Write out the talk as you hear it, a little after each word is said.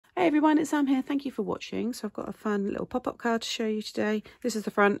Hey everyone, it's Sam here. Thank you for watching. So I've got a fun little pop-up card to show you today. This is the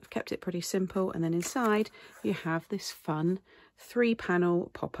front. I've kept it pretty simple, and then inside you have this fun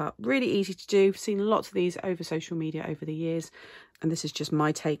 3-panel pop-up. Really easy to do. I've seen lots of these over social media over the years, and this is just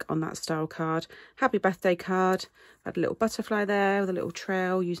my take on that style card. Happy birthday card. I had a little butterfly there with a little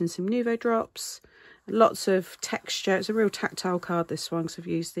trail using some Nuvo drops. Lots of texture. It's a real tactile card, this one, because I've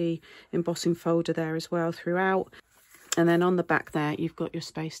used the embossing folder there as well throughout. And then on the back there, you've got your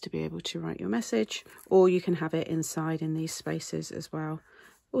space to be able to write your message, or you can have it inside in these spaces as well.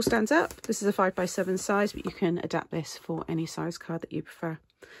 All stands up. This is a 5x7 size, but you can adapt this for any size card that you prefer.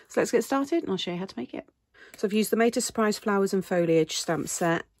 So let's get started and I'll show you how to make it. So I've used the Made to Surprise Flowers and Foliage stamp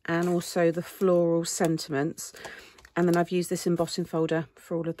set and also the Floral Sentiments. And then I've used this embossing folder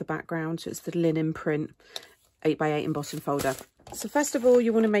for all of the background. So it's the linen print 8x8 embossing folder. So first of all,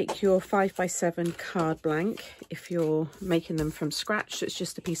 you want to make your 5x7 card blank if you're making them from scratch. So it's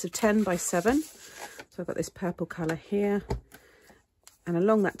just a piece of 10x7. So I've got this purple colour here. And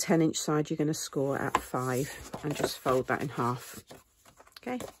along that 10-inch side, you're going to score at 5 and just fold that in half.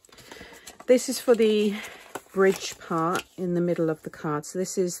 Okay. This is for the bridge part in the middle of the card. So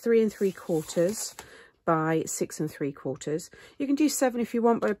this is 3 3/4 by 6 3/4. You can do 7 if you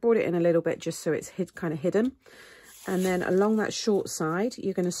want, but I brought it in a little bit just so it's kind of hidden. And then along that short side,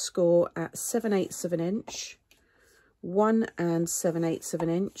 you're going to score at 7/8 of an inch, 1 7/8 of an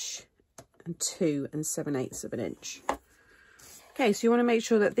inch, and 2 7/8 of an inch. Okay, so you want to make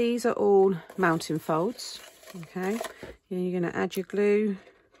sure that these are all mounting folds. Okay, and you're going to add your glue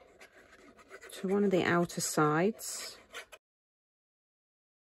to one of the outer sides.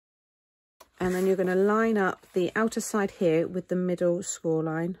 And then you're going to line up the outer side here with the middle score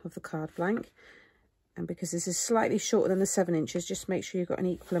line of the card blank. And because this is slightly shorter than the 7 inches, just make sure you've got an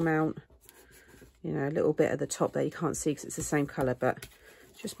equal amount, you know, a little bit at the top there. You can't see because it's the same colour, but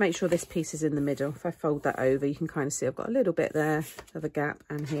just make sure this piece is in the middle. If I fold that over, you can kind of see I've got a little bit there of a gap,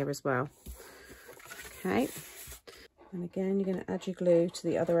 and here as well. Okay. And again, you're going to add your glue to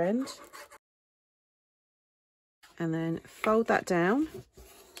the other end. And then fold that down.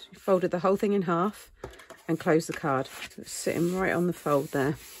 So you folded the whole thing in half and close the card. So it's sitting right on the fold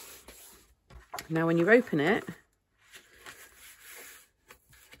there. Now when you open it,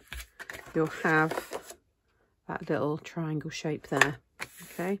 you'll have that little triangle shape there.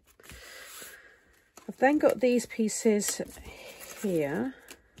 Okay. I've then got these pieces here.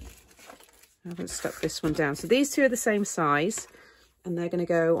 I haven't stuck this one down. So these two are the same size, and they're going to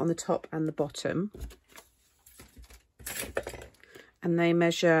go on the top and the bottom. And they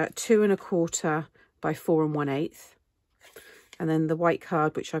measure 2 1/4 by 4 1/8. And then the white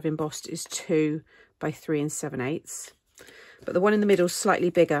card, which I've embossed, is 2 by 3 7/8. But the one in the middle is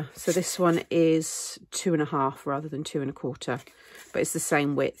slightly bigger. So this one is 2 1/2 rather than 2 1/4. But it's the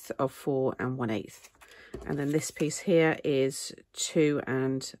same width of 4 1/8. And then this piece here is 2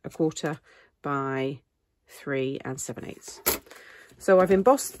 1/4 by 3 7/8. So I've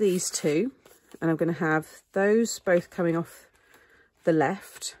embossed these two, and I'm going to have those both coming off the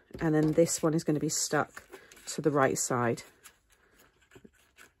left. And then this one is going to be stuck to the right side.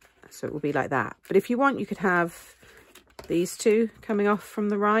 So it will be like that. But if you want, you could have these two coming off from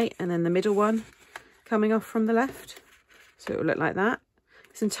the right and then the middle one coming off from the left. So it will look like that.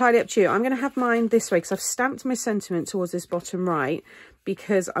 It's entirely up to you. I'm going to have mine this way because I've stamped my sentiment towards this bottom right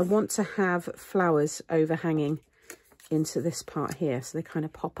because I want to have flowers overhanging into this part here. So they kind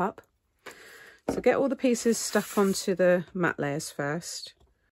of pop up. So get all the pieces stuck onto the matte layers first.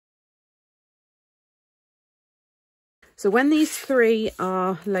 So when these three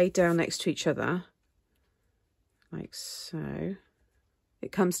are laid down next to each other, like so,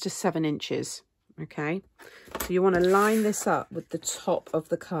 it comes to 7 inches, okay? So you want to line this up with the top of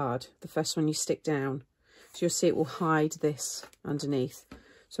the card, the first one you stick down. So you'll see it will hide this underneath.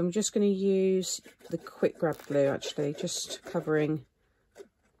 So I'm just going to use the quick grab glue, actually, just covering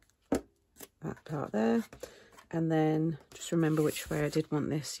that part there. And then just remember which way I did want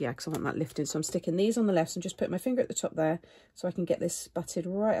this. Yeah, because I want that lifted. So I'm sticking these on the left and just put my finger at the top there so I can get this butted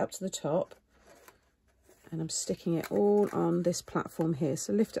right up to the top. And I'm sticking it all on this platform here.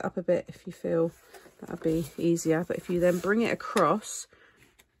 So lift it up a bit if you feel that would be easier. But if you then bring it across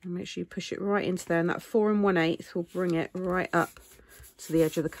and make sure you push it right into there, and that 4 1/8 will bring it right up to the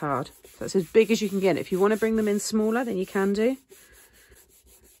edge of the card. So that's as big as you can get. If you want to bring them in smaller, then you can do.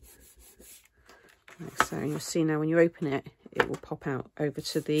 Like so, you'll see now when you open it, it will pop out over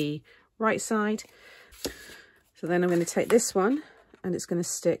to the right side. So then I'm going to take this one and it's going to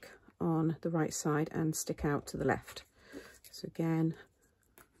stick on the right side and stick out to the left. So again,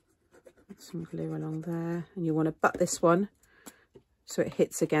 some glue along there, and you want to butt this one so it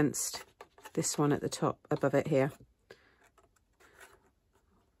hits against this one at the top above it here.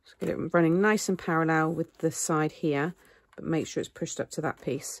 So get it running nice and parallel with the side here, but make sure it's pushed up to that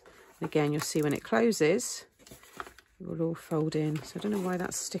piece. And again, you'll see when it closes, it will all fold in. So I don't know why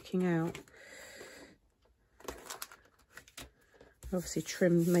that's sticking out. Obviously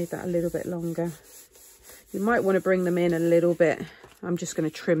made that a little bit longer. You might want to bring them in a little bit. I'm just going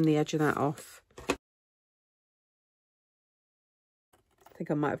to trim the edge of that off. I think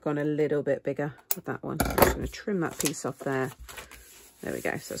I might have gone a little bit bigger with that one. I'm just going to trim that piece off there. There we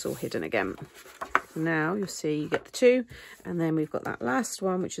go, so that's all hidden again. Now you'll see you get the two, and then we've got that last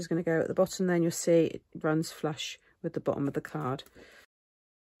one which is going to go at the bottom. Then you'll see it runs flush with the bottom of the card.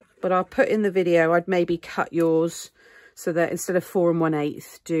 But I'll put in the video, I'd maybe cut yours so that instead of 4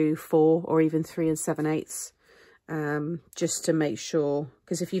 1/8, do 4 or even 3 7/8, just to make sure,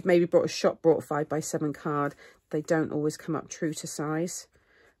 because if you've maybe brought a shop brought 5 by 7 card, they don't always come up true to size.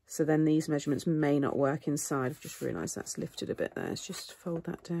 So then these measurements may not work inside. I've just realised that's lifted a bit there. Let's just fold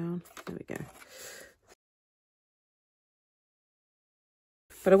that down. There we go.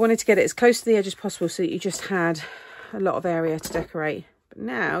 But I wanted to get it as close to the edge as possible so that you just had a lot of area to decorate. But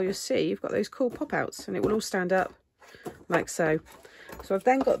now you'll see you've got those cool pop-outs, and it will all stand up like so. So I've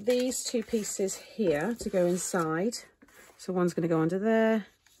then got these two pieces here to go inside. So one's going to go under there,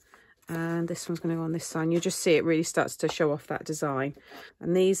 and this one's going to go on this side. And you'll just see it really starts to show off that design.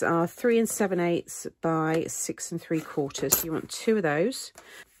 And these are 3 7/8 by 6 3/4. So you want 2 of those.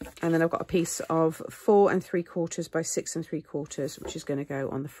 And then I've got a piece of 4 3/4 by 6 3/4, which is going to go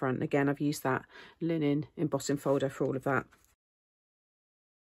on the front. Again, I've used that linen embossing folder for all of that.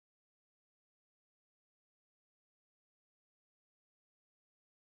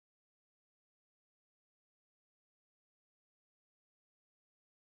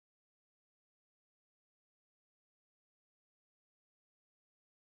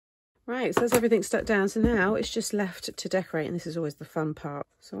 Right, so that's everything stuck down. So now it's just left to decorate, and this is always the fun part.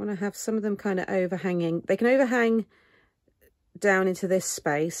 So I want to have some of them kind of overhanging. They can overhang down into this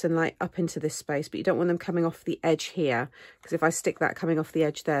space and like up into this space, but you don't want them coming off the edge here, because if I stick that coming off the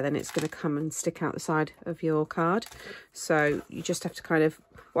edge there, then it's going to come and stick out the side of your card. So you just have to kind of,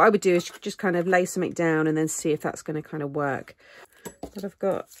 what I would do is just kind of lay something down and then see if that's going to kind of work. But I've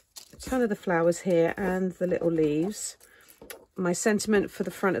got a ton of the flowers here and the little leaves. My sentiment for the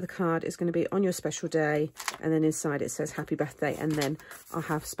front of the card is going to be on your special day, and then inside it says happy birthday, and then I'll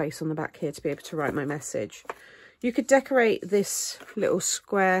have space on the back here to be able to write my message. You could decorate this little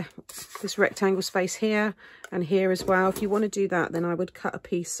square, this rectangle space here and here as well. If you want to do that, then I would cut a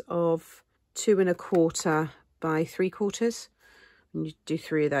piece of 2 1/4 by 3/4, and you do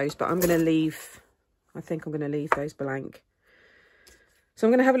 3 of those, but I'm going to leave, I think I'm going to leave those blank. So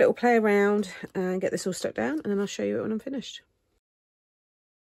I'm going to have a little play around and get this all stuck down, and then I'll show you it when I'm finished.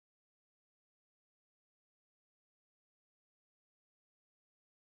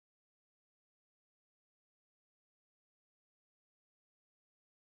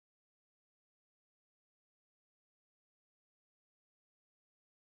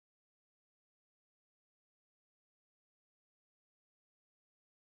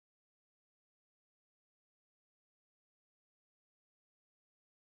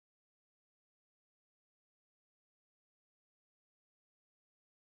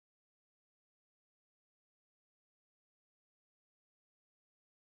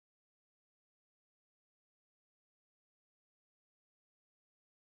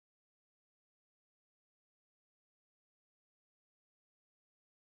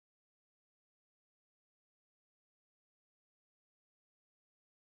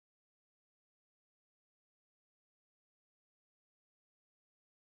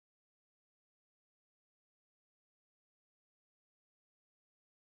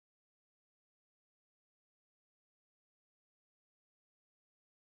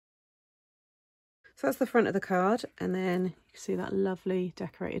 So that's the front of the card, and then you can see that lovely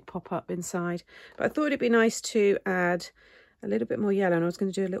decorated pop-up inside. But I thought it'd be nice to add a little bit more yellow, and I was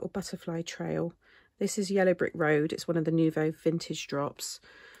going to do a little butterfly trail. This is Yellow Brick Road. It's one of the Nouveau vintage drops.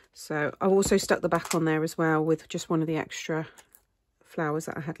 So I've also stuck the back on there as well with just one of the extra flowers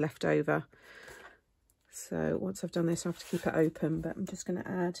that I had left over. So once I've done this, I have to keep it open, but I'm just going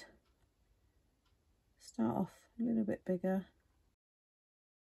to start off a little bit bigger.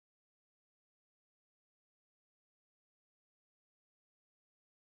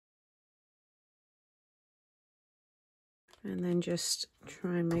 And then just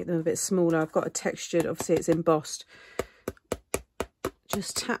try and make them a bit smaller. I've got a textured, obviously it's embossed.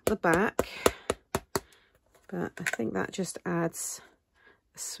 Just tap the back, but I think that just adds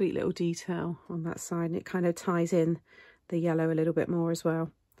a sweet little detail on that side, and it kind of ties in the yellow a little bit more as well.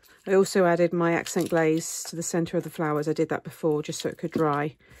 I also added my accent glaze to the centre of the flowers. I did that before just so it could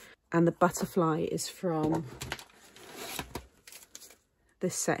dry. And the butterfly is from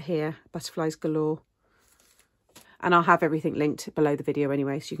this set here, Butterflies Galore. And I'll have everything linked below the video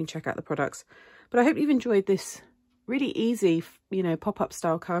anyway, so you can check out the products. But I hope you've enjoyed this really easy, you know, pop-up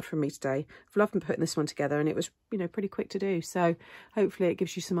style card from me today. I've loved putting this one together, and it was, you know, pretty quick to do. So hopefully it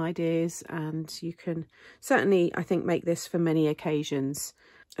gives you some ideas, and you can certainly, I think, make this for many occasions.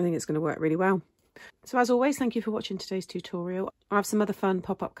 I think it's going to work really well. So as always, thank you for watching today's tutorial. I have some other fun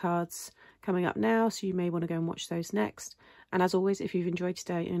pop-up cards coming up now, so you may want to go and watch those next. And as always, if you've enjoyed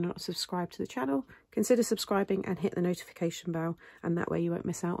today and not subscribed to the channel, consider subscribing and hit the notification bell, and that way you won't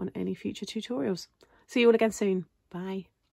miss out on any future tutorials. See you all again soon. Bye.